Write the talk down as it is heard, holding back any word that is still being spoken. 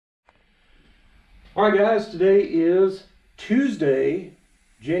All right, guys, today is Tuesday,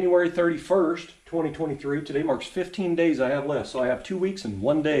 January 31st, 2023. Today marks 15 days I have left, so I have 2 weeks and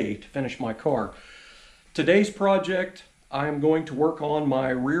 1 day to finish my car. Today's project, I am going to work on my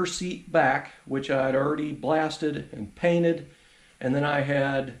rear seat back, which I had already blasted and painted, and then I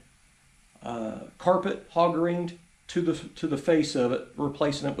had carpet hog-ringed to the face of it,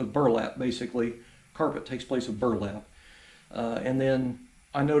 replacing it with burlap, basically. Carpet takes place of burlap. And then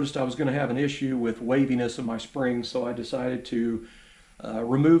I noticed I was going to have an issue with waviness of my springs, so I decided to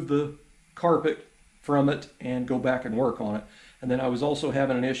remove the carpet from it and go back and work on it. And then I was also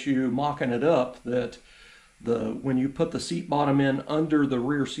having an issue mocking it up that when you put the seat bottom in under the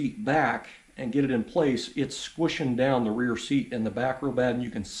rear seat back and get it in place, it's squishing down the rear seat in the back real bad, and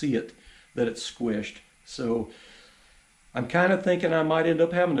you can see it that it's squished. So I'm kind of thinking I might end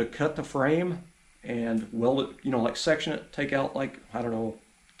up having to cut the frame and weld it, like section it, take out like, I don't know,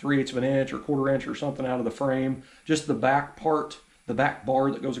 3/8 of an inch or 1/4 inch or something out of the frame, just the back part, the back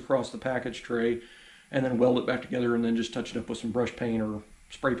bar that goes across the package tray, and then weld it back together and then just touch it up with some brush paint or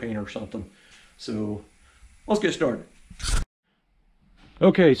spray paint or something. So let's get started.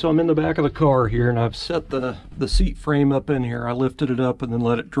 Okay, so I'm in the back of the car here, and I've set the seat frame up in here. I lifted it up and then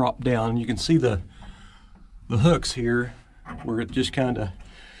let it drop down. You can see the hooks here where it just kind of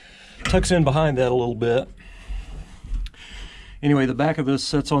tucks in behind that a little bit. Anyway, the back of this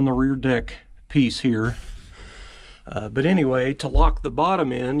sits on the rear deck piece here. But anyway, to lock the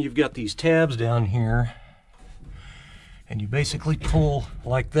bottom in, you've got these tabs down here, and you basically pull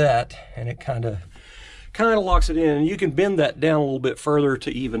like that, and it kind of locks it in. And you can bend that down a little bit further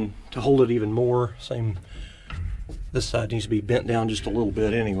to hold it even more. Same, this side needs to be bent down just a little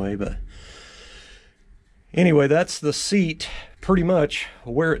bit anyway. But anyway, that's the seat pretty much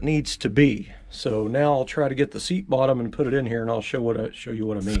where it needs to be. So now I'll try to get the seat bottom and put it in here, and I'll show you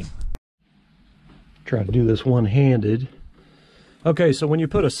what I mean. Try to do this one-handed. Okay, so when you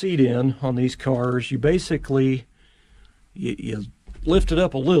put a seat in on these cars, you basically you lift it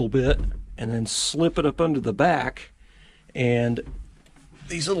up a little bit and then slip it up under the back, and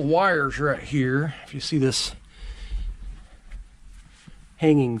these little wires right here, if you see this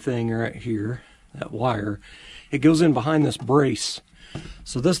hanging thing right here, that wire, it goes in behind this brace.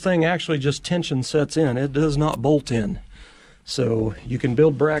 So this thing actually just tension sets in. It does not bolt in. So you can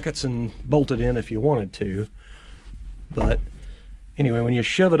build brackets and bolt it in if you wanted to. But anyway, when you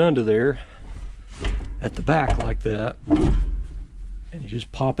shove it under there at the back like that, and you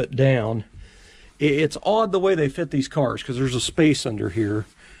just pop it down, it's odd the way they fit these cars, because there's a space under here,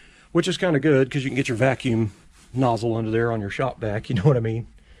 which is kind of good because you can get your vacuum nozzle under there on your shop vac. You know what I mean?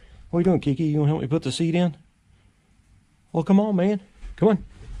 What are you doing, Kiki? You want to help me put the seat in? Well, come on, man. Come on.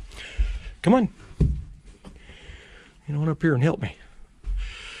 Come on. You know, up here and help me.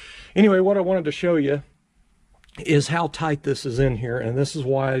 Anyway, what I wanted to show you is how tight this is in here, and this is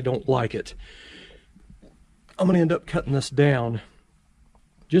why I don't like it. I'm going to end up cutting this down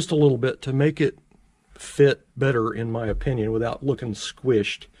just a little bit to make it fit better, in my opinion, without looking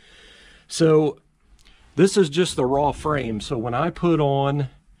squished. So this is just the raw frame. So when I put on,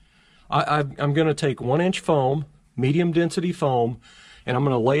 I'm going to take 1-inch foam, medium density foam, and I'm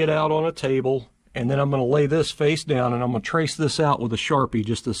going to lay it out on a table, and then I'm going to lay this face down, and I'm going to trace this out with a Sharpie,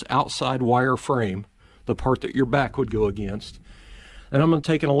 just this outside wire frame, the part that your back would go against. And I'm going to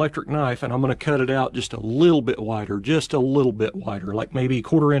take an electric knife, and I'm going to cut it out just a little bit wider, like maybe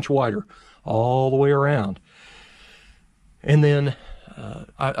 1/4 inch wider, all the way around. And then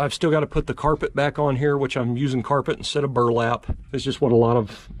I've still got to put the carpet back on here, which I'm using carpet instead of burlap. It's just what a lot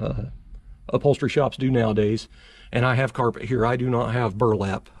of upholstery shops do nowadays. And I have carpet here. I do not have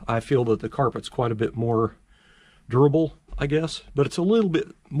burlap. I feel that the carpet's quite a bit more durable, I guess, but it's a little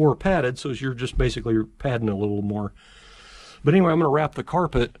bit more padded, so you're just basically padding a little more. But anyway, I'm going to wrap the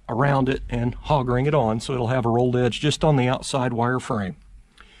carpet around it and hog ring it on, so it'll have a rolled edge just on the outside wire frame.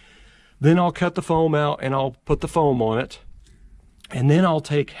 Then I'll cut the foam out and I'll put the foam on it. And then I'll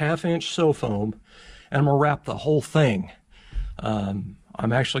take 1/2-inch sew foam and I'm going to wrap the whole thing.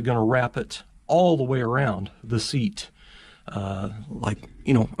 I'm actually going to wrap it all the way around the seat,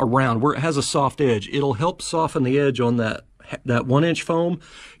 around where it has a soft edge. It'll help soften the edge on that 1-inch foam.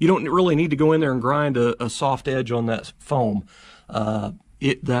 You don't really need to go in there and grind a soft edge on that foam. That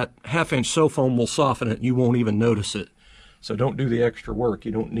 1/2-inch sew foam will soften it and you won't even notice it. So don't do the extra work.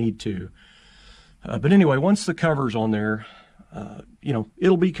 You don't need to. But anyway, once the cover's on there,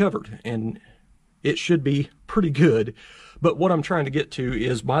 it'll be covered and it should be pretty good. But what I'm trying to get to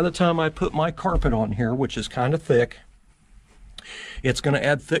is, by the time I put my carpet on here, which is kind of thick, it's going to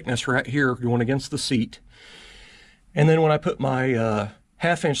add thickness right here going against the seat. And then when I put my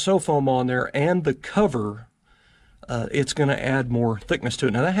 1/2 inch sew foam on there and the cover, it's going to add more thickness to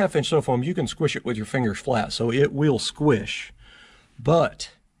it. Now that 1/2 inch sew foam, you can squish it with your fingers flat, so it will squish.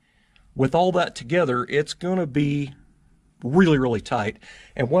 But with all that together, it's going to be really, really tight.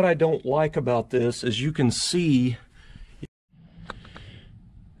 And what I don't like about this is you can see.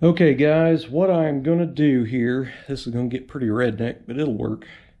 Okay guys, what I'm going to do here, this is going to get pretty redneck, but it'll work.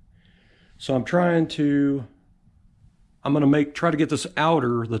 So I'm going to try to get this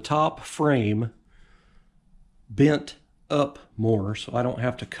outer, the top frame, bent up more so I don't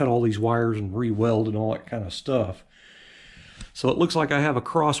have to cut all these wires and re-weld and all that kind of stuff. So it looks like I have a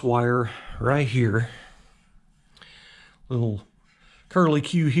cross wire right here, little curly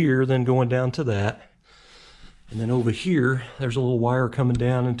Q here, then going down to that, and then over here there's a little wire coming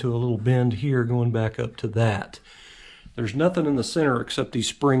down into a little bend here going back up to that. There's nothing in the center except these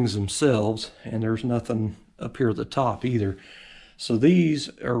springs themselves, and there's nothing up here at the top either. So these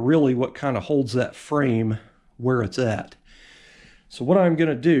are really what kind of holds that frame where it's at. So what I'm going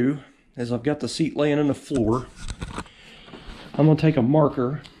to do is, I've got the seat laying on the floor. I'm going to take a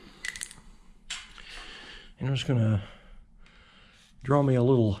marker and I'm just going to draw me a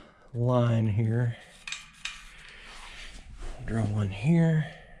little line here. Draw one here.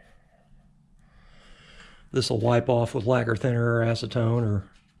 This will wipe off with lacquer thinner or acetone or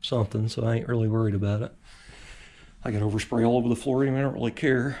something, so I ain't really worried about it. I got overspray all over the floor anyway, I don't really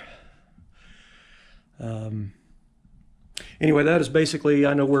care. Anyway, that is basically,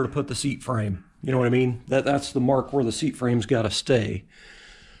 I know where to put the seat frame. You know what I mean? That's the mark where the seat frame's got to stay.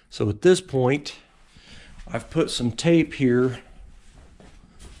 So at this point, I've put some tape here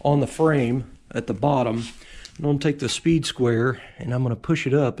on the frame at the bottom. I'm going to take the speed square and I'm going to push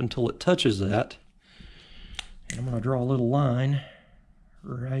it up until it touches that. And I'm going to draw a little line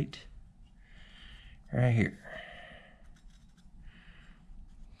right here.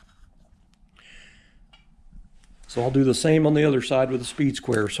 So I'll do the same on the other side with the speed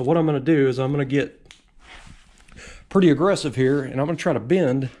square. So what I'm going to do is I'm going to get pretty aggressive here, and I'm going to try to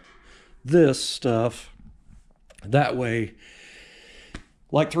bend this stuff that way,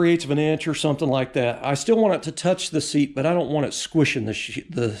 like 3/8 of an inch or something like that. I still want it to touch the seat, but I don't want it squishing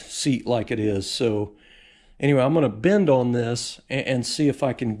the seat like it is. So anyway, I'm going to bend on this and see if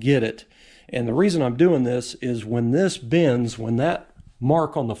I can get it. And the reason I'm doing this is when this bends, when that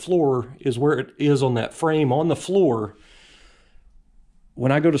mark on the floor is where it is on that frame on the floor,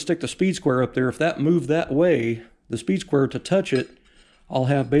 when I go to stick the speed square up there, if that moved that way, the speed square to touch it, I'll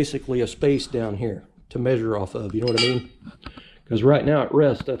have basically a space down here to measure off of, you know what I mean? Because right now at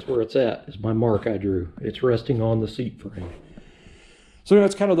rest, that's where it's at, is my mark I drew. It's resting on the seat frame. So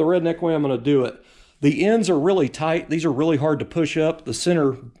that's kind of the redneck way I'm going to do it. The ends are really tight. These are really hard to push up. The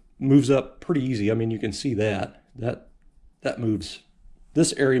center moves up pretty easy. I mean, you can see that moves.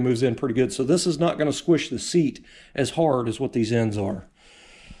 This area moves in pretty good. So this is not going to squish the seat as hard as what these ends are.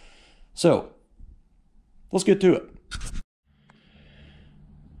 So let's get to it.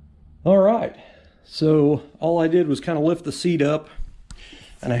 All right. So all I did was kind of lift the seat up,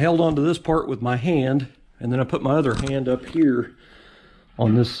 and I held onto this part with my hand, and then I put my other hand up here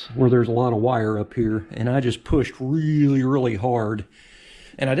on this where there's a lot of wire up here, and I just pushed really, really hard.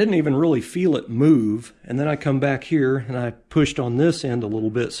 And I didn't even really feel it move. And then I come back here and I pushed on this end a little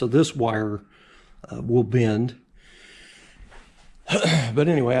bit so this wire will bend. But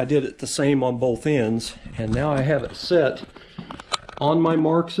anyway, I did it the same on both ends. And now I have it set on my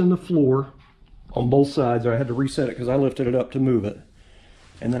marks in the floor on both sides. I had to reset it because I lifted it up to move it.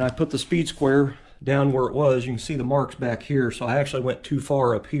 And then I put the speed square down where it was. You can see the marks back here. So I actually went too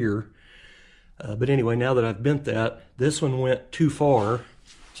far up here. But anyway, now that I've bent that, this one went too far.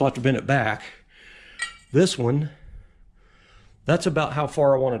 So I have to bend it back. This one, that's about how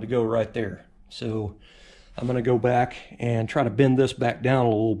far I wanted to go right there. So I'm going to go back and try to bend this back down a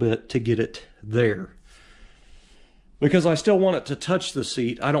little bit to get it there. Because I still want it to touch the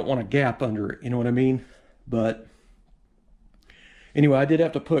seat. I don't want a gap under it, you know what I mean? But anyway, I did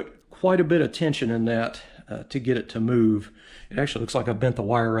have to put quite a bit of tension in that to get it to move. It actually looks like I bent the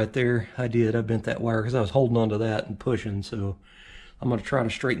wire right there. I bent that wire because I was holding onto that and pushing. So I'm going to try to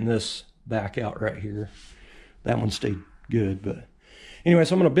straighten this back out right here. That one stayed good, but anyway,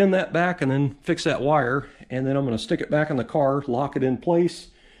 so I'm going to bend that back and then fix that wire, and then I'm going to stick it back in the car, lock it in place,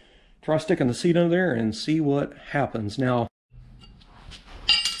 try sticking the seat under there and see what happens. Now,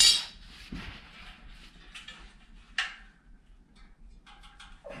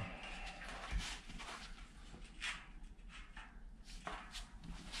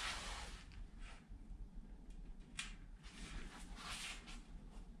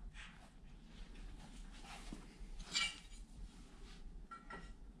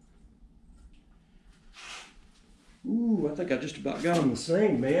 Ooh, I think I just about got them the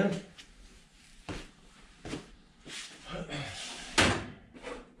same, man. I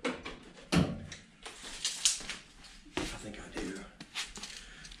think I do.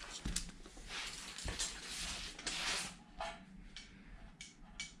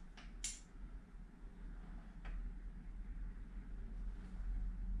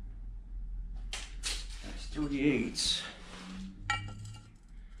 That's 3/8.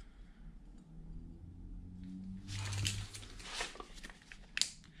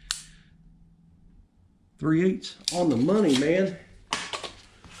 Three-eighths on the money, man.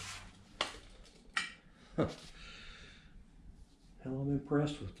 Huh. Hell, I'm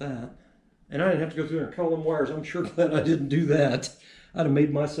impressed with that. And I didn't have to go through there and call them wires. I'm sure glad I didn't do that. I'd have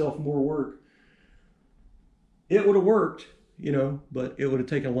made myself more work. It would have worked, you know, but it would have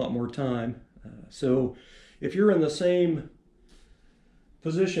taken a lot more time. So if you're in the same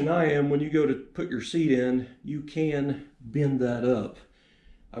position I am when you go to put your seat in, you can bend that up.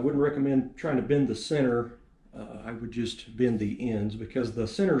 I wouldn't recommend trying to bend the center. I would just bend the ends because the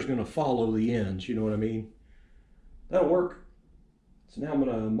center is going to follow the ends. You know what I mean? That'll work. So now I'm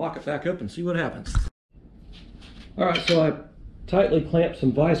going to mock it back up and see what happens. All right, so I tightly clamped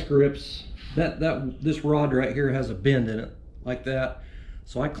some vice grips. This rod right here has a bend in it, like that.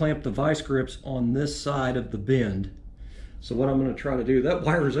 So I clamped the vice grips on this side of the bend. So what I'm going to try to do, that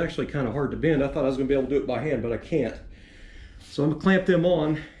wire is actually kind of hard to bend. I thought I was going to be able to do it by hand, but I can't. So I'm going to clamp them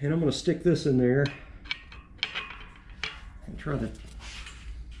on, and I'm going to stick this in there and try to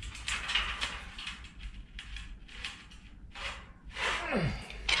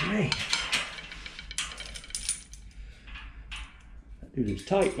man, that dude is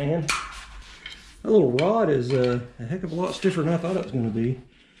tight, man. That little rod is a heck of a lot stiffer than I thought it was going to be.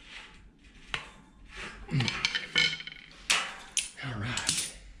 All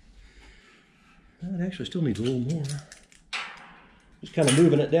right. It actually still needs a little more. Just kind of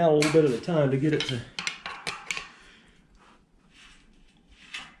moving it down a little bit at a time to get it to...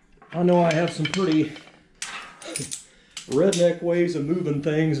 I know I have some pretty redneck ways of moving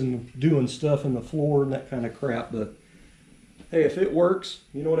things and doing stuff in the floor and that kind of crap, but hey, if it works,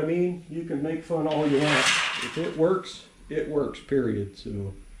 you know what I mean? You can make fun all you want. If it works, period.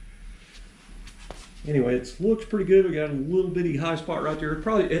 So anyway, it looks pretty good. We got a little bitty high spot right there.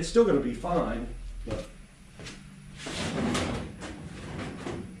 It's still going to be fine, but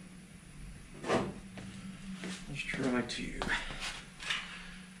let's try to.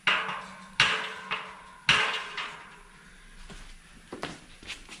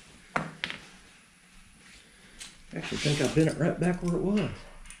 I actually think I bent it right back where it was.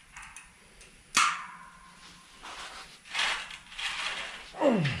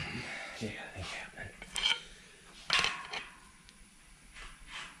 Oh, yeah, I think happening.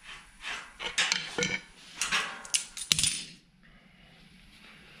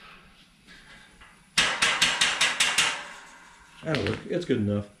 That'll work. It's good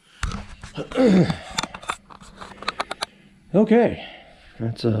enough. Okay,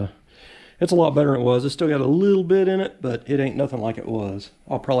 it's a lot better than it was. It's still got a little bit in it, but it ain't nothing like it was.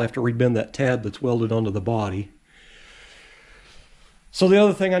 I'll probably have to rebend that tab that's welded onto the body. So the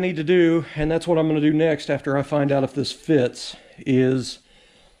other thing I need to do, and that's what I'm going to do next after I find out if this fits, is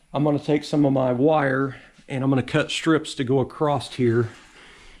I'm going to take some of my wire and I'm going to cut strips to go across here,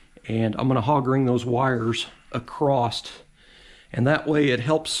 and I'm going to hog ring those wires across, and that way it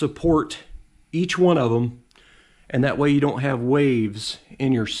helps support each one of them, and that way you don't have waves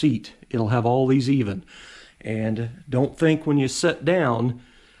in your seat. It'll have all these even. And don't think when you sit down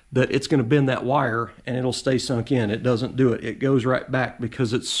that it's going to bend that wire and it'll stay sunk in. It doesn't do it. It goes right back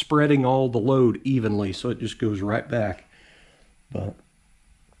because it's spreading all the load evenly, so it just goes right back. But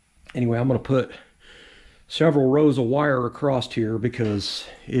anyway, I'm going to put several rows of wire across here because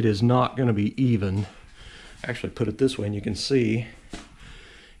it is not going to be even. Actually, put it this way and you can see,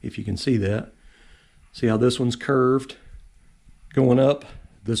 if you can see that. See how this one's curved going up?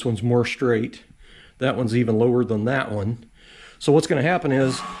 This one's more straight. That one's even lower than that one. So what's going to happen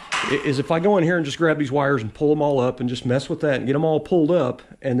is if I go in here and just grab these wires and pull them all up and just mess with that and get them all pulled up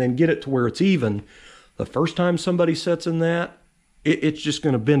and then get it to where it's even, the first time somebody sets in that, it's just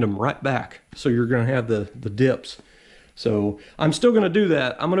going to bend them right back. So you're going to have the dips. So I'm still going to do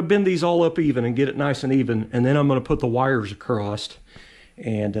that. I'm going to bend these all up even and get it nice and even, and then I'm going to put the wires across.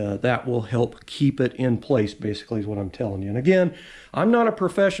 And that will help keep it in place, basically, is what I'm telling you. And again, I'm not a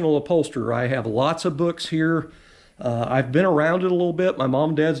professional upholsterer. I have lots of books here. I've been around it a little bit. My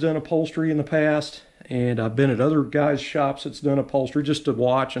mom and dad's done upholstery in the past, and I've been at other guys' shops that's done upholstery just to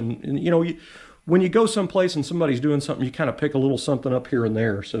watch. And you know, when you go someplace and somebody's doing something, you kind of pick a little something up here and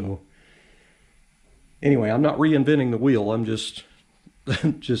there. So Anyway, I'm not reinventing the wheel. I'm just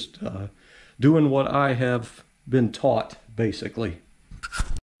doing what I have been taught, basically.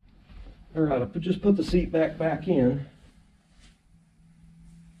 All right, I'll just put the seat back in.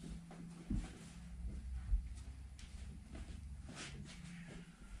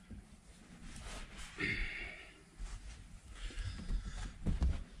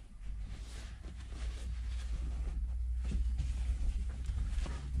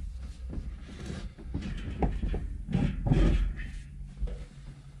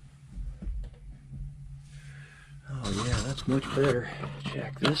 Oh yeah, that's much better.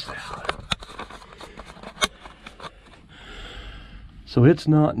 Check this out. So it's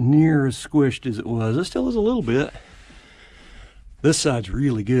not near as squished as it was. It still is a little bit. This side's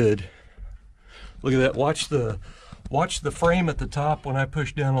really good. Look at that. Watch the frame at the top when I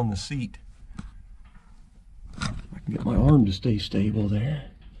push down on the seat. I can get my arm to stay stable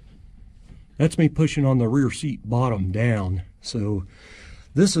there. That's me pushing on the rear seat bottom down. So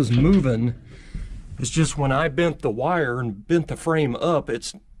this is moving. It's just when I bent the wire and bent the frame up,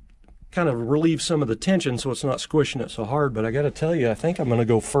 it's kind of relieved some of the tension so it's not squishing it so hard. But I got to tell you, I think I'm going to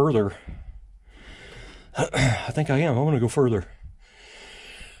go further. I think I am. I'm going to go further.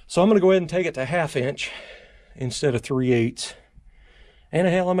 So I'm going to go ahead and take it to 1/2 inch instead of 3/8. And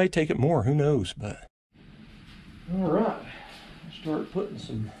hell, I may take it more. Who knows? But all right, I'll start putting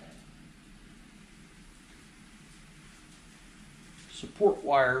some support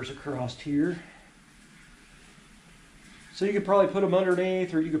wires across here. So you could probably put them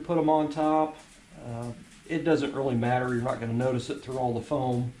underneath, or you could put them on top. It doesn't really matter. You're not going to notice it through all the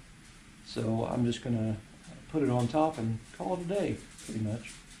foam. So I'm just going to put it on top and call it a day, pretty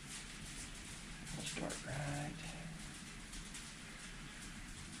much. I'll start right.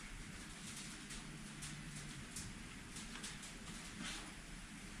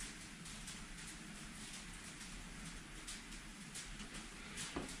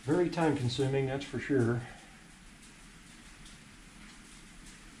 Very time consuming, that's for sure.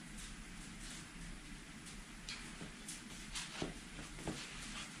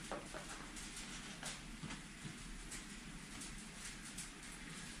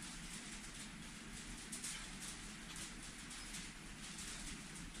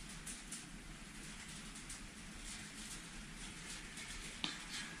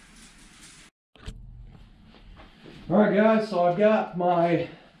 All right, guys, so I've got my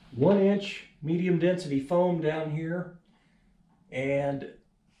 1-inch medium density foam down here, and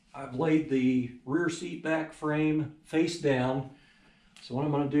I've laid the rear seat back frame face down. So what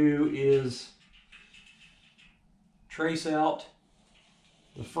I'm going to do is trace out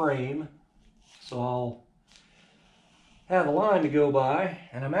the frame. So I'll have a line to go by,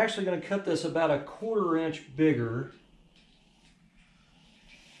 and I'm actually going to cut this about 1/4 inch bigger.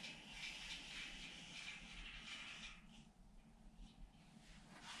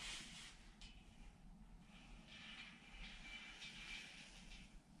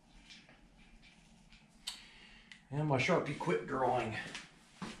 And my Sharpie quit drawing.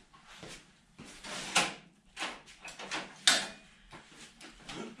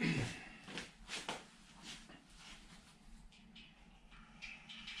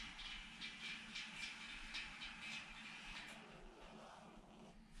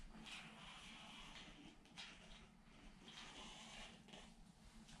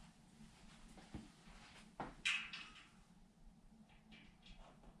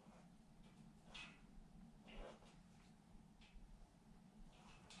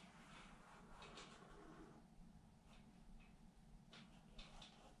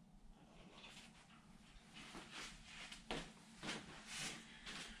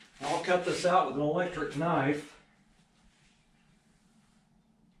 I'll cut this out with an electric knife.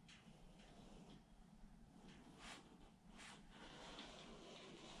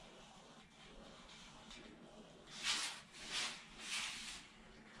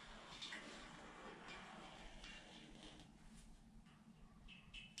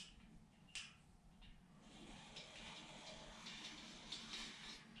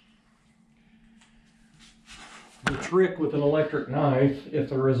 The trick with an electric knife, if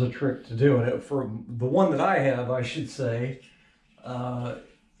there is a trick to doing it, for the one that I have, I should say,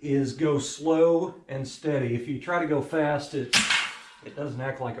 is go slow and steady. If you try to go fast, it doesn't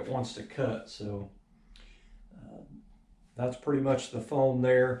act like it wants to cut. So that's pretty much the foam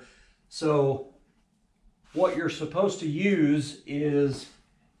there. So what you're supposed to use is,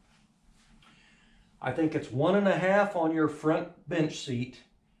 I think it's 1.5 on your front bench seat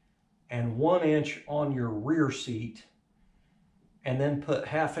and 1 inch on your rear seat, and then put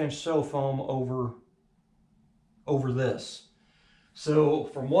 1/2 inch sew foam over this. So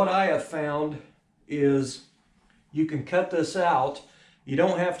from what I have found is you can cut this out. You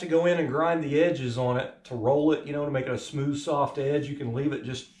don't have to go in and grind the edges on it to roll it, you know, to make it a smooth, soft edge. You can leave it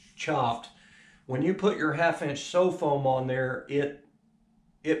just chopped. When you put your 1/2-inch sew foam on there,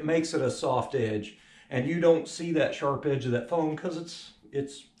 it makes it a soft edge. And you don't see that sharp edge of that foam because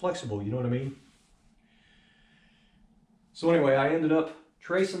it's flexible, you know what I mean? So anyway, I ended up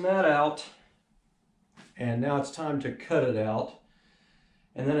tracing that out, and now it's time to cut it out.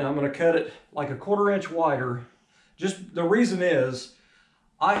 And then I'm going to cut it like a 1/4 inch wider. Just the reason is,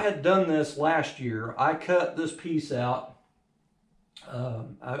 I had done this last year. I cut this piece out.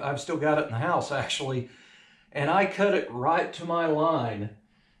 I've still got it in the house actually. And I cut it right to my line.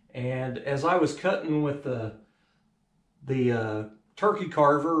 And as I was cutting with the turkey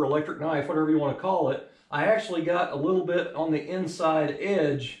carver, or electric knife, whatever you want to call it, I actually got a little bit on the inside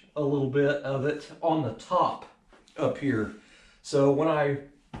edge, a little bit of it on the top up here. So when I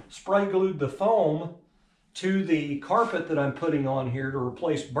spray glued the foam to the carpet that I'm putting on here to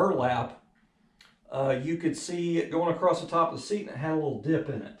replace burlap, you could see it going across the top of the seat, and it had a little dip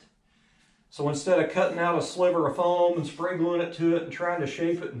in it. So instead of cutting out a sliver of foam and spray gluing it to it and trying to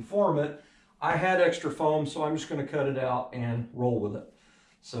shape it and form it, I had extra foam, so I'm just going to cut it out and roll with it.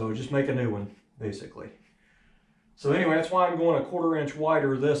 So just make a new one, basically. So anyway, that's why I'm going a 1/4 inch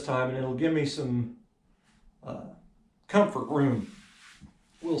wider this time, and it'll give me some comfort room,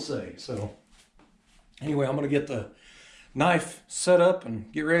 we'll say. So anyway, I'm going to get the knife set up and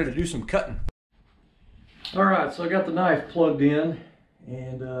get ready to do some cutting. All right, so I got the knife plugged in,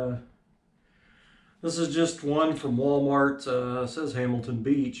 and this is just one from Walmart. It says Hamilton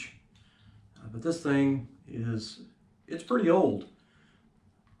Beach, but this thing it's pretty old.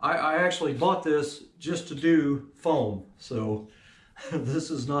 I actually bought this just to do foam, so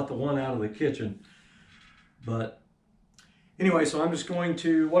this is not the one out of the kitchen. But anyway, so I'm just going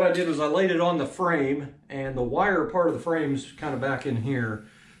to, what I did was I laid it on the frame, and the wire part of the frame's kind of back in here,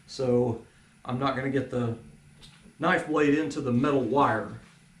 so I'm not going to get the knife blade into the metal wire.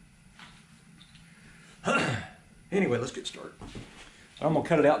 Anyway, let's get started. I'm going to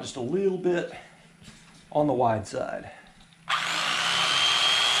cut it out just a little bit on the wide side.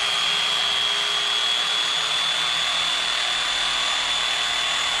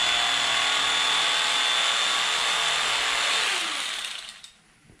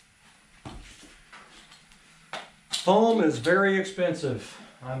 Foam is very expensive,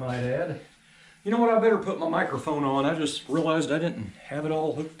 I might add. You know what, I better put my microphone on. I just realized I didn't have it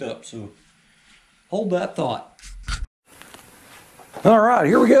all hooked up, so hold that thought. All right,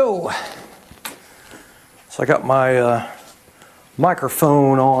 here we go. So I got my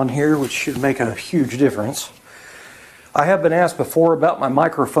microphone on here, which should make a huge difference. I have been asked before about my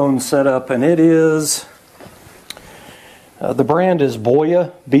microphone setup, and it is, the brand is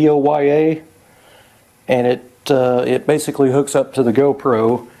Boya, B-O-Y-A, and it basically hooks up to the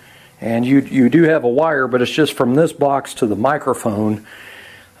GoPro, and you do have a wire, but it's just from this box to the microphone,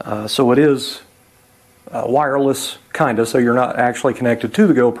 so it is wireless, kind of, so you're not actually connected to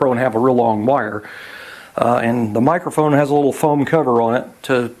the GoPro and have a real long wire. And the microphone has a little foam cover on it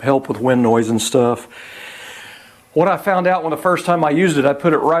to help with wind noise and stuff. What I found out when the first time I used it, I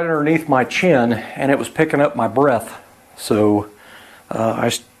put it right underneath my chin, and it was picking up my breath, so I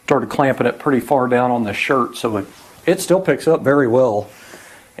started clamping it pretty far down on the shirt, so it still picks up very well,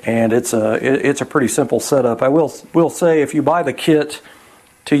 and it's a pretty simple setup. I will say, if you buy the kit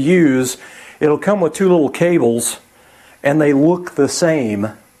to use, it'll come with 2 little cables, and they look the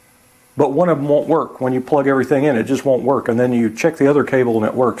same, but one of them won't work. When you plug everything in, it just won't work, and then you check the other cable and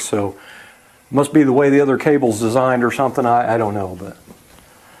it works. So it must be the way the other cable's designed or something. I don't know, but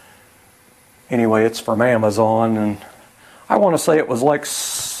anyway, it's from Amazon, and I want to say it was like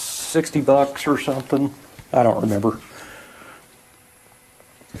 $60 or something. I don't remember.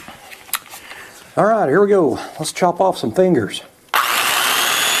 All right, here we go. Let's chop off some fingers.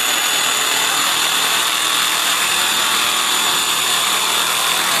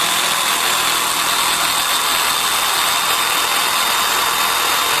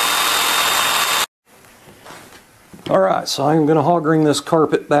 All right, so I'm going to hog ring this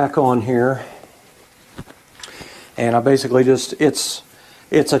carpet back on here, and I basically just, it's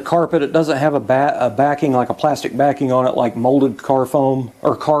a carpet. It doesn't have a backing, like a plastic backing on it, like molded car foam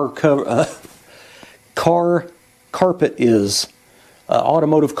or car carpet is.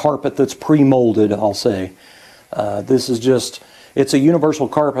 Automotive carpet that's pre-molded, I'll say. This is just, it's a universal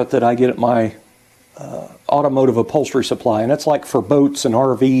carpet that I get at my automotive upholstery supply, and it's like for boats and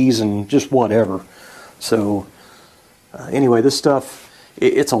RVs and just whatever. So anyway, this stuff,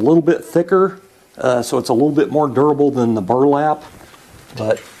 it's a little bit thicker, so it's a little bit more durable than the burlap,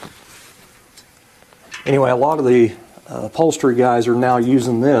 but Anyway, a lot of the upholstery guys are now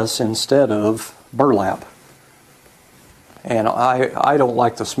using this instead of burlap. And I don't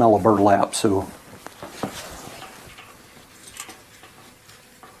like the smell of burlap, so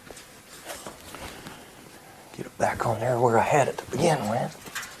get it back on there where I had it to begin with.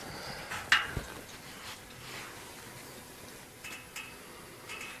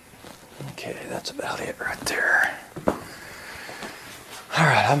 Okay, that's about it right there.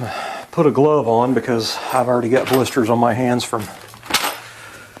 Alright, I'm going to put a glove on because I've already got blisters on my hands from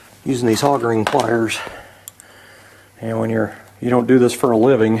using these hog ring pliers. And when you don't do this for a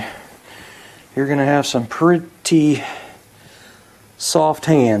living, you're going to have some pretty soft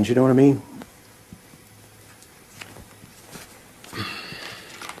hands, you know what I mean?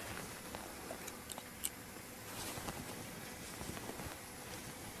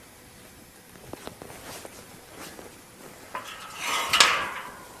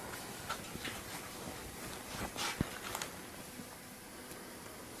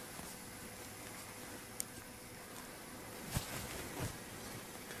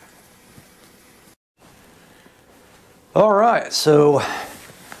 Alright, so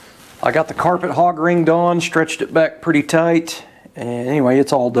I got the carpet hog ringed on, stretched it back pretty tight, and anyway,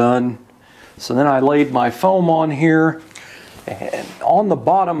 it's all done. So then I laid my foam on here, and on the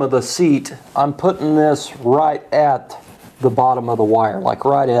bottom of the seat, I'm putting this right at the bottom of the wire, like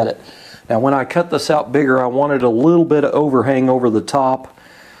right at it. Now when I cut this out bigger, I wanted a little bit of overhang over the top,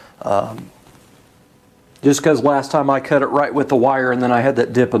 just because last time I cut it right with the wire and then I had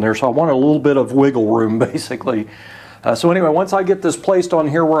that dip in there, so I wanted a little bit of wiggle room basically. So anyway, once I get this placed on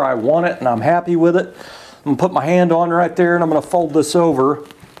here where I want it and I'm happy with it, I'm going to put my hand on right there and I'm going to fold this over.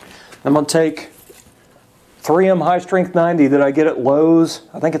 I'm going to take 3M High Strength 90 that I get at Lowe's.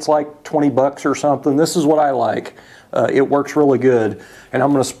 I think it's like 20 bucks or something. This is what I like. It works really good. And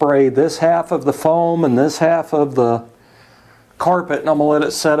I'm going to spray this half of the foam and this half of the carpet, and I'm going to let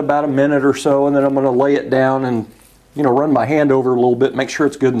it set about a minute or so, and then I'm going to lay it down and, you know, run my hand over it a little bit, make sure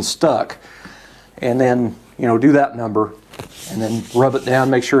it's good and stuck. And then, you know, do that number and then rub it down,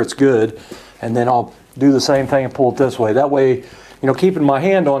 make sure it's good, and then I'll do the same thing and pull it this way. That way, you know, keeping my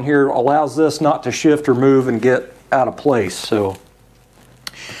hand on here allows this not to shift or move and get out of place. So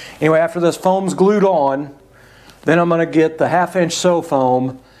anyway, after this foam's glued on, then I'm going to get the 1/2 inch sew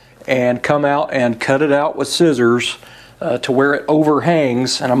foam and come out and cut it out with scissors to where it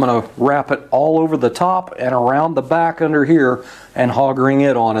overhangs, and I'm going to wrap it all over the top and around the back under here and hog ring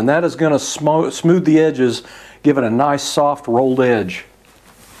it on, and that is going to smooth the edges, give it a nice soft rolled edge.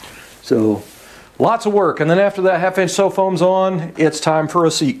 So lots of work, and then after that 1/2 inch sew foam's on, it's time for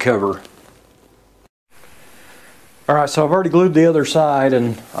a seat cover. Alright, so I've already glued the other side,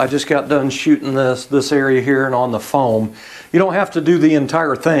 and I just got done shooting this area here and on the foam. You don't have to do the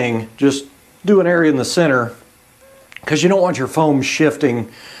entire thing, just do an area in the center, because you don't want your foam shifting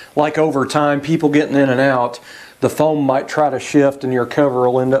like over time, people getting in and out. The foam might try to shift and your cover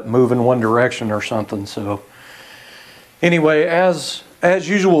will end up moving one direction or something. So anyway, as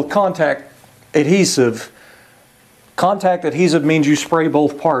usual with contact adhesive means you spray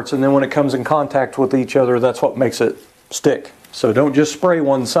both parts, and then when it comes in contact with each other, that's what makes it stick. So don't just spray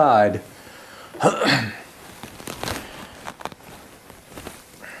one side.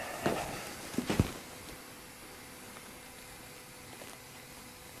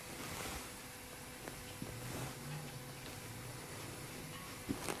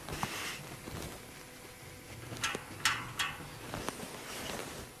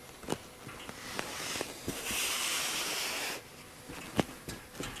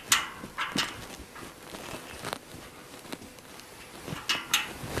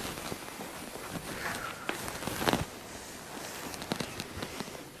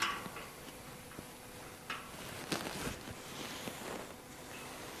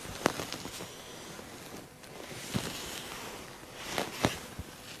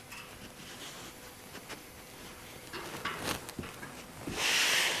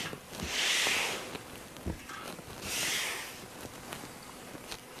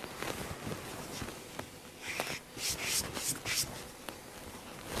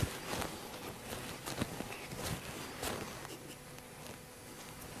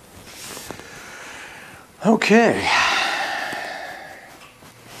 Okay,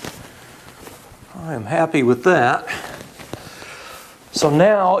 I am happy with that. So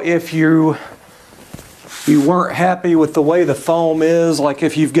now if you weren't happy with the way the foam is, like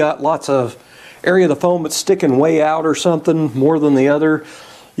if you've got lots of area of the foam that's sticking way out or something more than the other,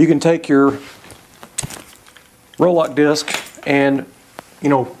 you can take your roll-lock disc and, you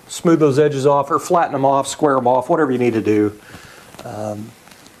know, smooth those edges off or flatten them off, square them off, whatever you need to do.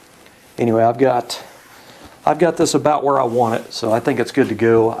 Anyway, I've got I've got this about where I want it, so I think it's good to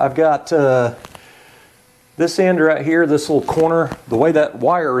go. I've got this end right here, this little corner, the way that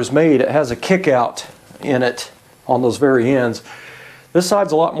wire is made, it has a kick out in it on those very ends. This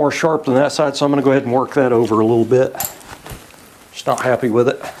side's a lot more sharp than that side, so I'm going to go ahead and work that over a little bit. Just not happy with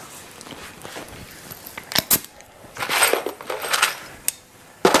it.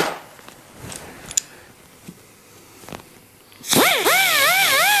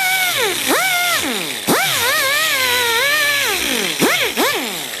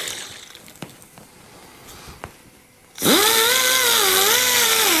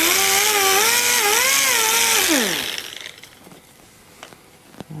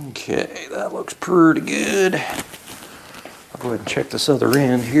 Okay, that looks pretty good. I'll go ahead and check this other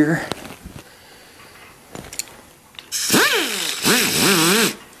end here.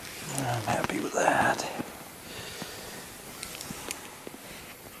 I'm happy with that.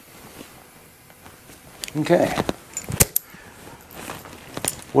 Okay.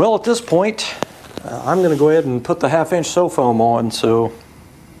 Well, at this point, I'm going to go ahead and put the 1/2-inch sew foam on. So,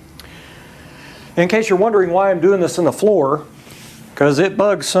 in case you're wondering why I'm doing this in the floor, because it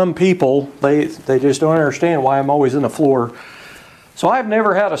bugs some people. They just don't understand why I'm always in the floor. So I've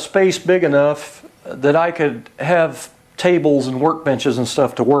never had a space big enough that I could have tables and workbenches and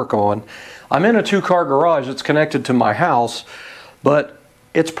stuff to work on. I'm in a 2-car garage that's connected to my house, but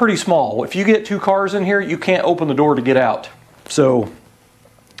it's pretty small. If you get 2 cars in here, you can't open the door to get out. So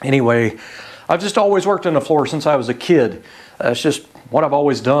anyway, I've just always worked on the floor since I was a kid. It's just what I've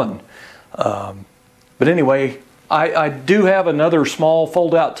always done. But anyway, I do have another small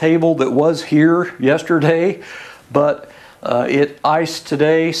fold-out table that was here yesterday, but it iced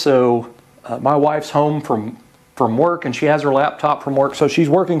today, so my wife's home from work, and she has her laptop from work, so she's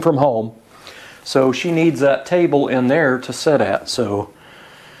working from home. So she needs that table in there to sit at, so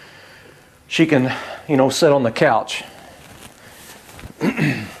she can, you know, sit on the couch.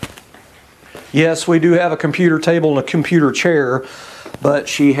 Yes, we do have a computer table and a computer chair, but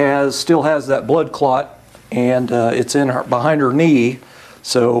she still has that blood clot, and it's behind her knee,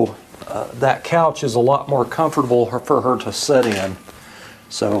 so that couch is a lot more comfortable for her to sit in.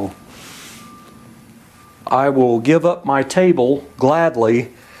 So I will give up my table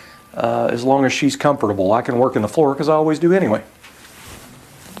gladly as long as she's comfortable. I can work in the floor because I always do anyway.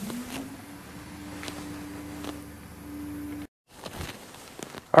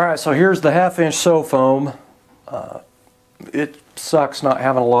 Alright, so here's the 1/2-inch sew foam. It sucks not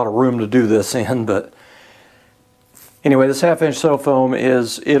having a lot of room to do this in, but anyway, this 1/2-inch sew foam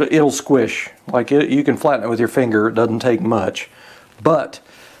it'll squish. Like you can flatten it with your finger. It doesn't take much, but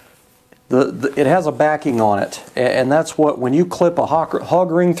it has a backing on it, and that's what, when you clip a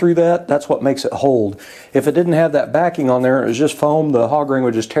hog ring through that, that's what makes it hold. If it didn't have that backing on there, it was just foam, the hog ring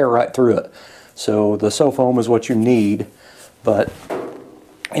would just tear right through it. So the sew foam is what you need. But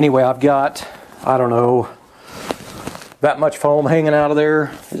anyway, I've got, I don't know, that much foam hanging out of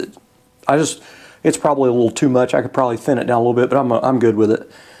there. It's probably a little too much. I could probably thin it down a little bit, but I'm good with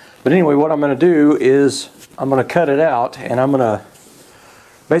it. But anyway, what I'm going to do is I'm going to cut it out, and I'm going to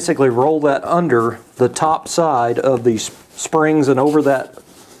basically roll that under the top side of these springs and over that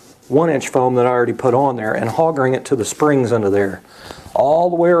 1-inch foam that I already put on there, and hog ring it to the springs under there all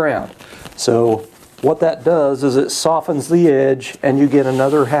the way around. So what that does is it softens the edge, and you get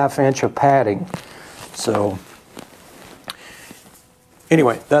another 1/2 inch of padding. So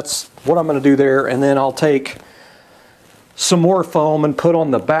anyway, that's what I'm going to do there, and then I'll take some more foam and put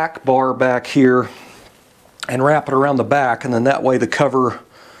on the back bar back here and wrap it around the back, and then that way the cover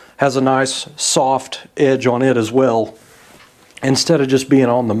has a nice soft edge on it as well, instead of just being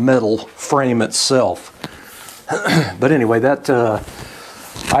on the metal frame itself. But anyway, that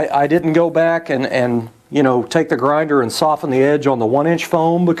I didn't go back and you know, take the grinder and soften the edge on the 1-inch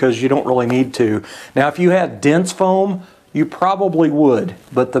foam, because you don't really need to. Now if you had dense foam, you probably would,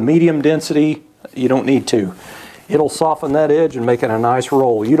 but the medium density, you don't need to. It'll soften that edge and make it a nice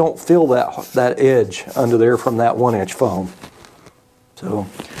roll. You don't feel that edge under there from that 1-inch foam. So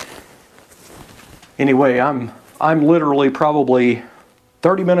anyway, I'm literally probably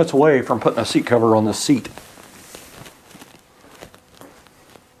 30 minutes away from putting a seat cover on this seat.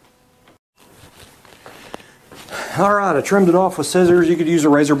 Alright, I trimmed it off with scissors. You could use a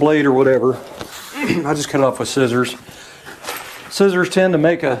razor blade or whatever. I just cut it off with scissors. Scissors tend to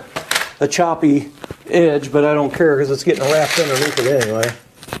make a choppy edge, but I don't care because it's getting wrapped underneath it anyway.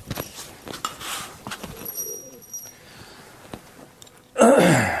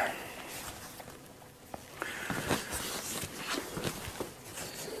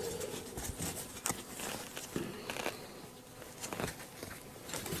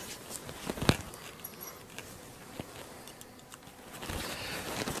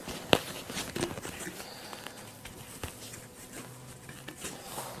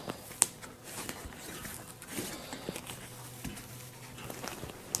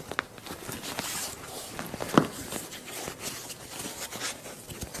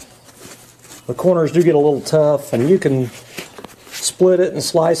 The corners do get a little tough, and you can split it and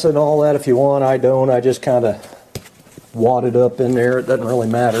slice it and all that if you want. I don't. I just kind of wad it up in there. It doesn't really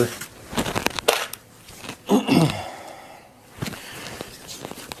matter.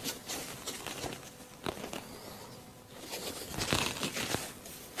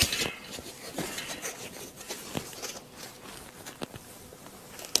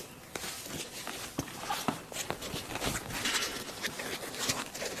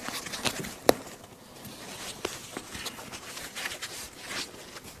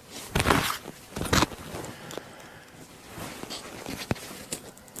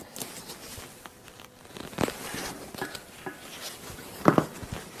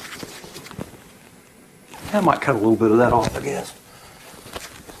 I might cut a little bit of that off, I guess.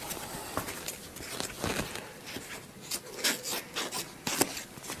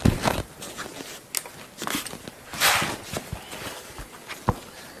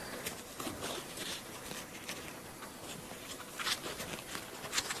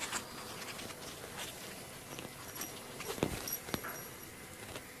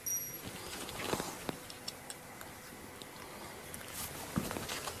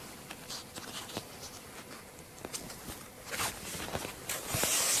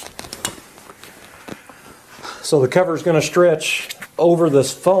 So the cover is going to stretch over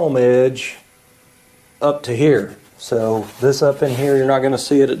this foam edge up to here. So this up in here, you're not going to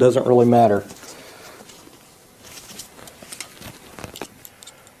see it. It doesn't really matter.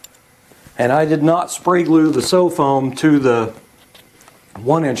 And I did not spray glue the sew foam to the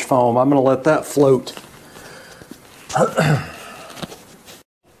 1-inch foam. I'm going to let that float.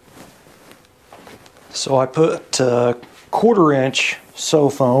 So I put 1/4-inch sew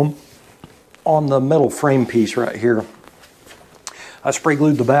foam on the metal frame piece right here. I spray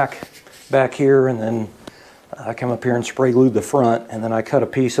glued the back here, and then I come up here and spray glued the front, and then I cut a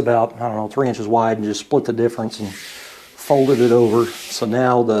piece about, I don't know, 3 inches wide and just split the difference and folded it over. So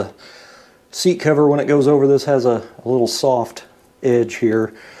now the seat cover, when it goes over this, has a little soft edge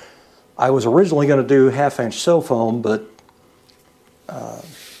here. I was originally going to do 1/2-inch sew foam, but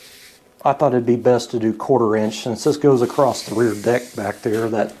I thought it'd be best to do 1/4-inch since this goes across the rear deck back there.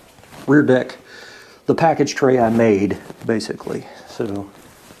 That rear deck, the package tray I made, basically. So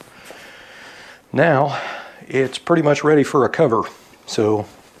now it's pretty much ready for a cover. So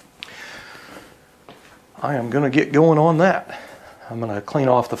I am going to get going on that. I'm going to clean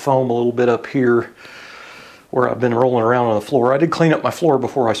off the foam a little bit up here where I've been rolling around on the floor. I did clean up my floor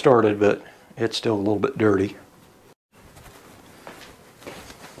before I started, but it's still a little bit dirty.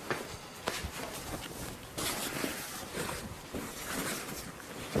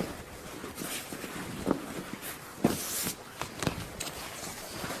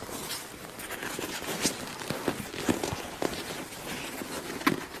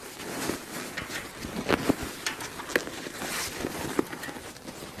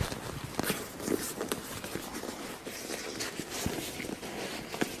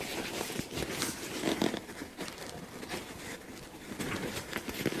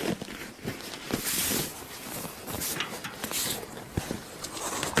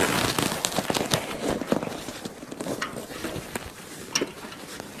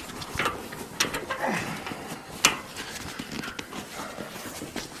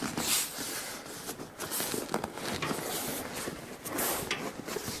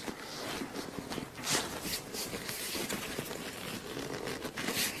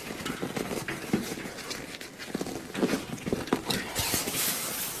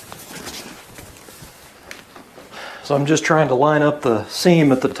 So I'm just trying to line up the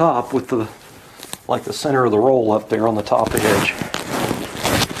seam at the top with the, like the center of the roll up there on the top edge.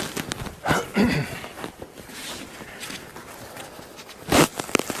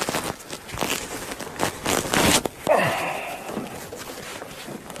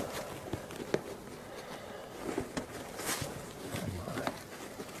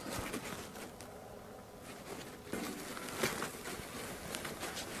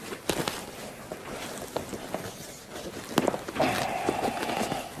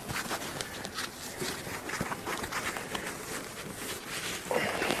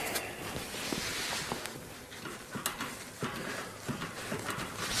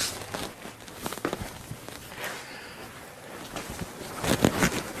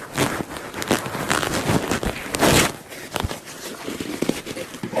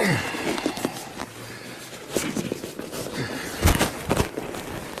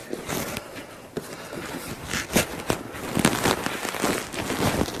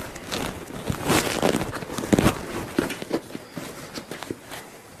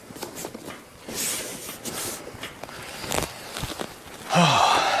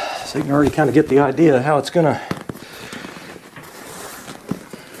 So you can already kind of get the idea how it's gonna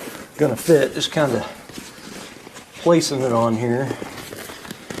fit. Just kind of placing it on here.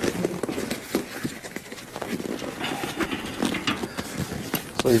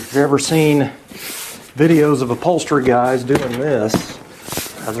 So if you've ever seen videos of upholstery guys doing this,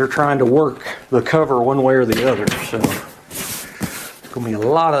 they're trying to work the cover one way or the other. So there's going to be a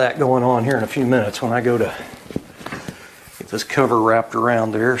lot of that going on here in a few minutes when I go to get this cover wrapped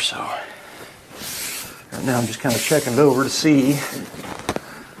around there. So right now I'm just kind of checking it over to see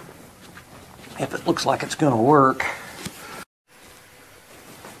if it looks like it's going to work.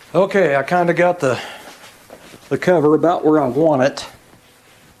 Okay, I kind of got the cover about where I want it.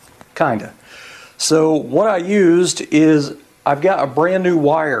 Kinda. So what I used is I've got a brand new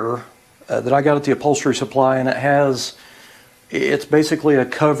wire that I got at the upholstery supply, and it's basically a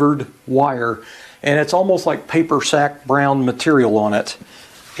covered wire, and it's almost like paper sack brown material on it,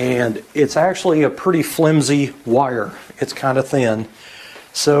 and it's actually a pretty flimsy wire. It's kind of thin.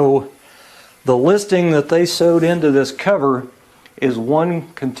 So the listing that they sewed into this cover is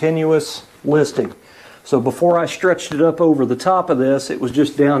one continuous listing. So before I stretched it up over the top of this, it was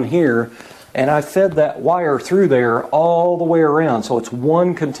just down here, and I fed that wire through there all the way around. So it's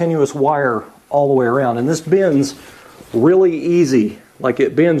one continuous wire all the way around, and this bends really easy. Like,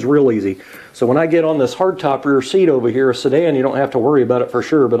 it bends real easy. So when I get on this hardtop rear seat over here, a sedan, you don't have to worry about it for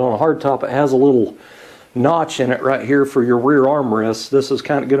sure, but on a hardtop it has a little notch in it right here for your rear armrest. This is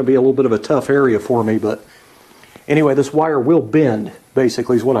kind of going to be a little bit of a tough area for me, but anyway, this wire will bend,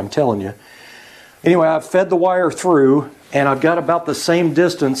 basically, is what I'm telling you. Anyway, I've fed the wire through, and I've got about the same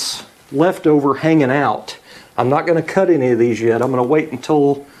distance left over hanging out. I'm not going to cut any of these yet. I'm going to wait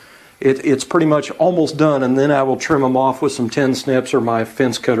until it's pretty much almost done, and then I will trim them off with some 10 snips or my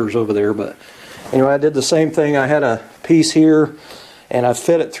fence cutters over there. But anyway, I did the same thing. I had a piece here, and I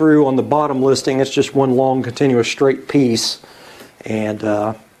fed it through on the bottom listing. It's just one long, continuous, straight piece.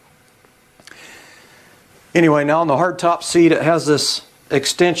 And anyway, now on the hardtop seat, it has this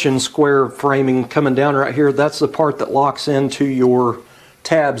extension square framing coming down right here. That's the part that locks into your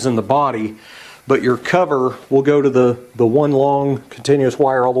tabs in the body, but your cover will go to the one long continuous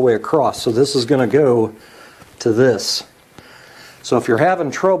wire all the way across. So this is going to go to this. So if you're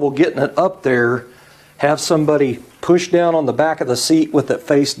having trouble getting it up there, have somebody push down on the back of the seat with it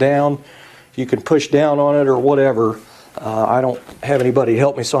face down. You can push down on it or whatever. I don't have anybody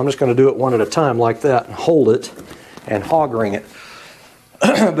help me, so I'm just going to do it one at a time like that and hold it and hog ring it.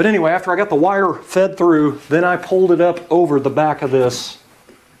 But anyway, after I got the wire fed through, then I pulled it up over the back of this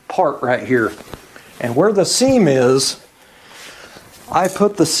part right here. And where the seam is, I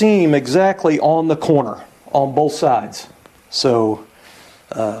put the seam exactly on the corner, on both sides. So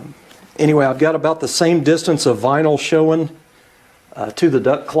anyway, I've got about the same distance of vinyl showing to the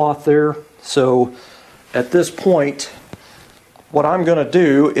duck cloth there. So at this point, what I'm going to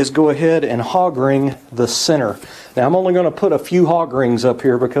do is go ahead and hog ring the center. Now I'm only going to put a few hog rings up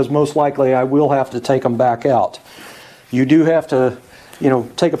here because most likely I will have to take them back out. You do have to,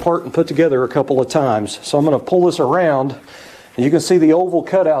 take apart and put together a couple of times. So I'm going to pull this around, and you can see the oval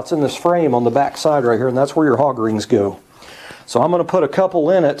cutouts in this frame on the back side right here, and that's where your hog rings go. So I'm going to put a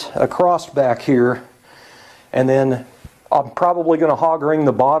couple in it across back here, and then I'm probably going to hog ring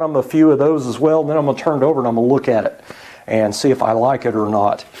the bottom, a few of those as well, and then I'm going to turn it over and I'm going to look at it and see if I like it or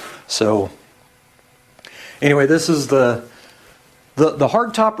not. So anyway, this is the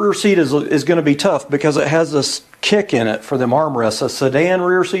hardtop rear seat is going to be tough because it has this kick in it for them armrests. A sedan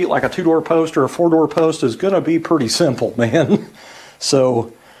rear seat, like a 2-door post or a 4-door post, is going to be pretty simple, man.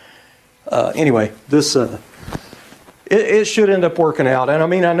 So anyway, this it should end up working out. And I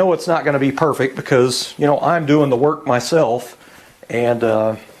mean, I know it's not going to be perfect because I'm doing the work myself,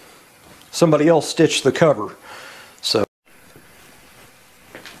 and somebody else stitched the cover. So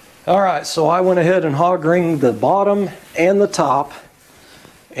alright, so I went ahead and hog ringed the bottom and the top,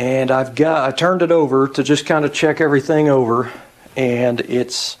 and I turned it over to just kind of check everything over, and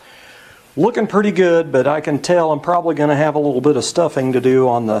it's looking pretty good, but I can tell I'm probably going to have a little bit of stuffing to do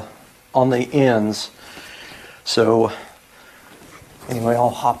on the ends. So anyway, I'll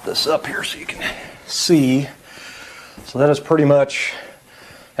hop this up here so you can see. So that is pretty much.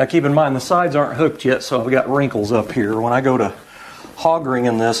 Now keep in mind the sides aren't hooked yet, so I've got wrinkles up here. When I go to hog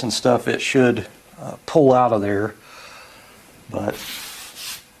ringing this and stuff, it should pull out of there. But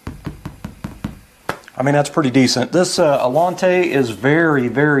I mean, that's pretty decent. This Alante is very,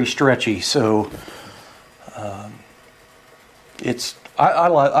 very stretchy, so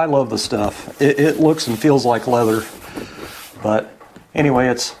I love the stuff. It looks and feels like leather, but anyway,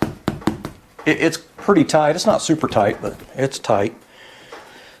 it's pretty tight. It's not super tight, but it's tight.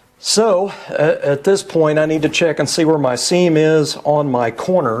 So at this point I need to check and see where my seam is on my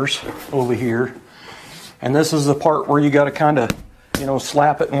corners over here. And this is the part where you got to kind of, you know,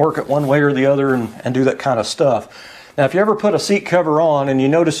 slap it and work it one way or the other and do that kind of stuff. Now if you ever put a seat cover on and you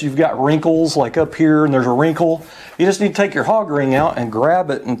notice you've got wrinkles like up here and there's a wrinkle, you just need to take your hog ring out and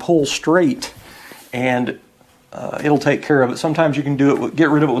grab it and pull straight, and it'll take care of it. Sometimes you can do it, get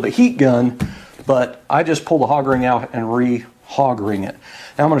rid of it with a heat gun, but I just pull the hog ring out and re-hog ring it.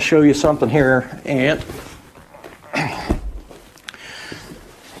 Now I'm going to show you something here, and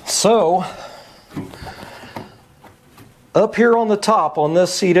so up here on the top, on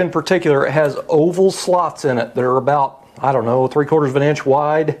this seat in particular, it has oval slots in it that are about, I don't know, 3/4 of an inch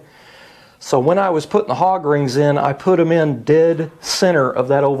wide. So when I was putting the hog rings in, I put them in dead center of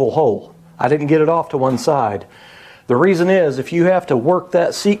that oval hole. I didn't get it off to one side. The reason is, if you have to work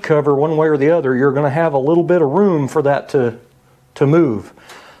that seat cover one way or the other, you're going to have a little bit of room for that to move.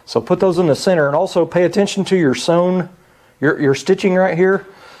 So put those in the center, and also pay attention to your sewn, your stitching right here.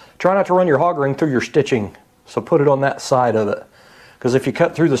 Try not to run your hog ring through your stitching. So put it on that side of it, because if you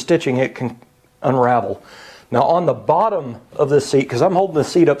cut through the stitching, it can unravel. Now on the bottom of this seat, because I'm holding the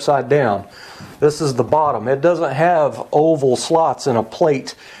seat upside down, this is the bottom. It doesn't have oval slots in a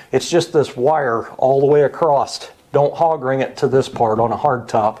plate. It's just this wire all the way across. Don't hog ring it to this part on a hard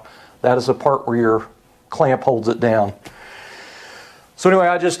top. That is the part where your clamp holds it down. So anyway,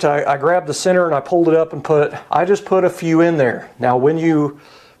 I grabbed the center and I pulled it up and I just put a few in there. Now when you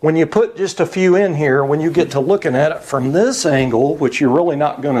put just a few in here, when you get to looking at it from this angle, which you're really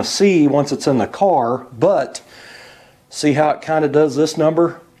not going to see once it's in the car, but see how it kind of does this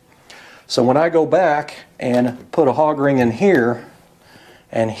number? So when I go back and put a hog ring in here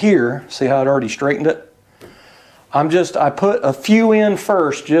and here, see how it already straightened it? I put a few in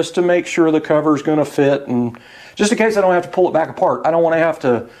first just to make sure the cover is going to fit, and just in case I don't have to pull it back apart. I don't want to have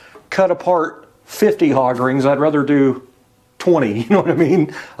to cut apart 50 hog rings. I'd rather do 20, you know what I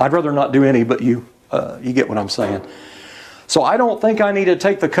mean? I'd rather not do any, but you get what I'm saying. So I don't think I need to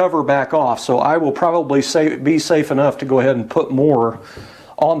take the cover back off, so I will probably be safe enough to go ahead and put more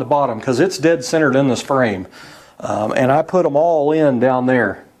on the bottom, because it's dead centered in this frame. And I put them all in down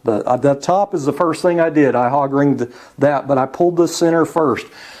there. The top is the first thing I did. I hog ringed that, but I pulled the center first.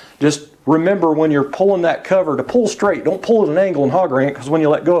 Just remember, when you're pulling that cover, to pull straight. Don't pull at an angle and hog ring it, because when you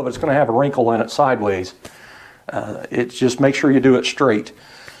let go of it, it's going to have a wrinkle in it sideways. It's just make sure you do it straight.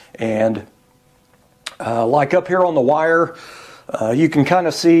 And like up here on the wire, you can kind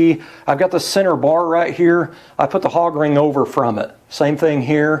of see I've got the center bar right here. I put the hog ring over from it. Same thing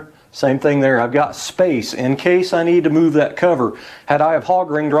here, same thing there. I've got space in case I need to move that cover. Had I have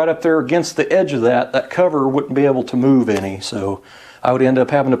hog ringed right up there against the edge of that cover wouldn't be able to move any. So I would end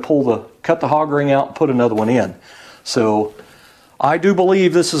up having to cut the hog ring out and put another one in. So I do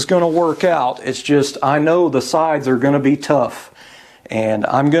believe this is going to work out. It's just, I know the sides are going to be tough, and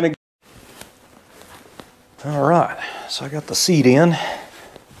I'm going to... All right, so I got the seat in.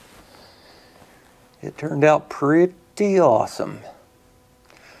 It turned out pretty awesome.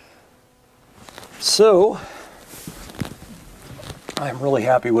 So, I'm really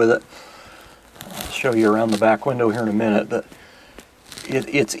happy with it. I'll show you around the back window here in a minute, but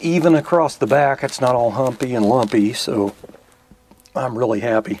it's even across the back. It's not all humpy and lumpy, so I'm really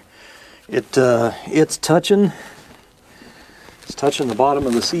happy. It's touching the bottom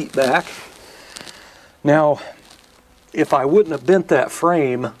of the seat back. Now, if I wouldn't have bent that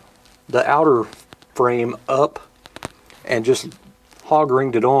frame, the outer frame up, and just hog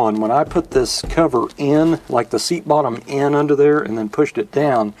ringed it on, when I put this cover in, like the seat bottom in under there, and then pushed it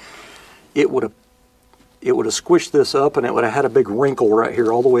down, it would have squished this up, and it would have had a big wrinkle right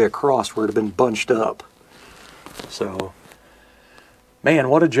here all the way across where it had been bunched up. So, man,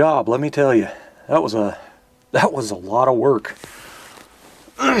 what a job, let me tell you. That was a lot of work.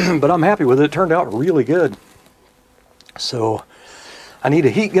 But I'm happy with it. It turned out really good. So I need to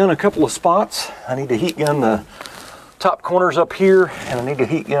heat gun a couple of spots. I need to heat gun the top corners up here, and I need to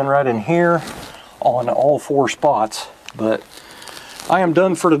heat gun right in here on all 4 spots. But I am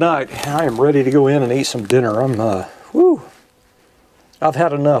done for tonight. I am ready to go in and eat some dinner. I've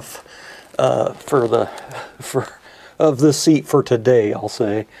had enough of this seat for today, I'll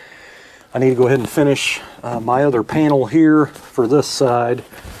say. I need to go ahead and finish my other panel here for this side,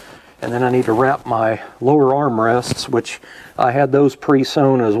 and then I need to wrap my lower armrests, which I had those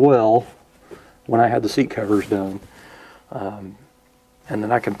pre-sewn as well when I had the seat covers done. And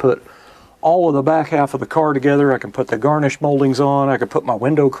then I can put all of the back half of the car together. I can put the garnish moldings on, I can put my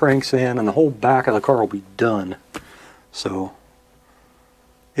window cranks in, and the whole back of the car will be done. So,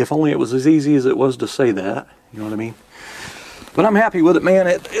 if only it was as easy as it was to say that, you know what I mean? But I'm happy with it, man.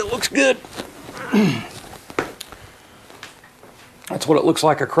 It looks good. That's what it looks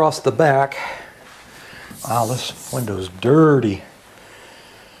like across the back. Wow, this window's dirty.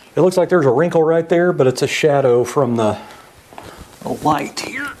 It looks like there's a wrinkle right there, but it's a shadow from the light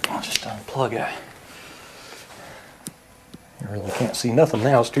here. I'll just unplug it. You really can't see nothing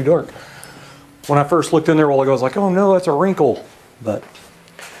now, it's too dark. When I first looked in there a while ago, I was like, oh no, that's a wrinkle. But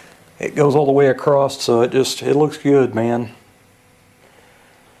it goes all the way across, so it looks good, man.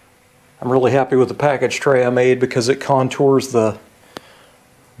 I'm really happy with the package tray I made because it contours the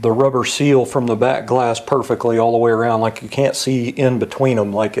rubber seal from the back glass perfectly all the way around. Like you can't see in between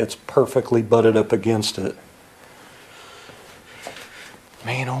them, like it's perfectly butted up against it.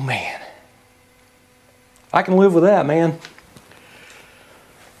 Man, oh man. I can live with that, man.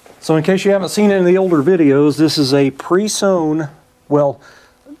 So in case you haven't seen any of the older videos, this is a pre-sewn, well,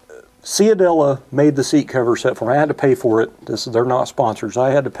 Ciadella made the seat cover set for me. I had to pay for it. They're not sponsors.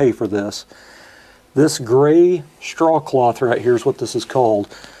 I had to pay for this. This gray straw cloth right here is what this is called.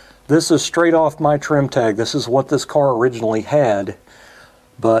 This is straight off my trim tag. This is what this car originally had,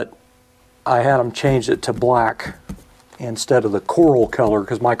 but I had them change it to black instead of the coral color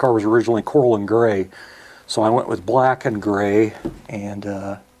because my car was originally coral and gray. So I went with black and gray,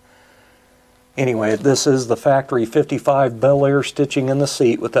 and anyway, this is the factory 55 Bel Air stitching in the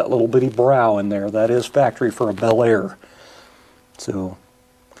seat with that little bitty brow in there. That is factory for a Bel Air. So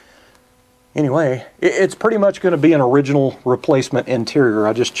anyway, it's pretty much going to be an original replacement interior.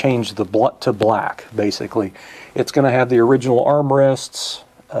 I just changed the to black, basically. It's going to have the original armrests,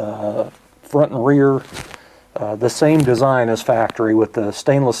 front and rear, the same design as factory with the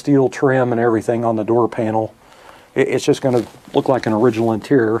stainless steel trim and everything on the door panel. It's just going to look like an original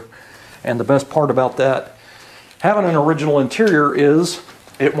interior. And the best part about that, having an original interior, is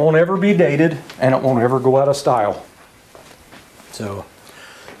it won't ever be dated and it won't ever go out of style. So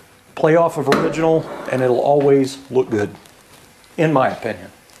play off of original and it'll always look good, in my opinion.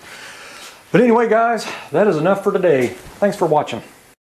 But anyway, guys, that is enough for today. Thanks for watching.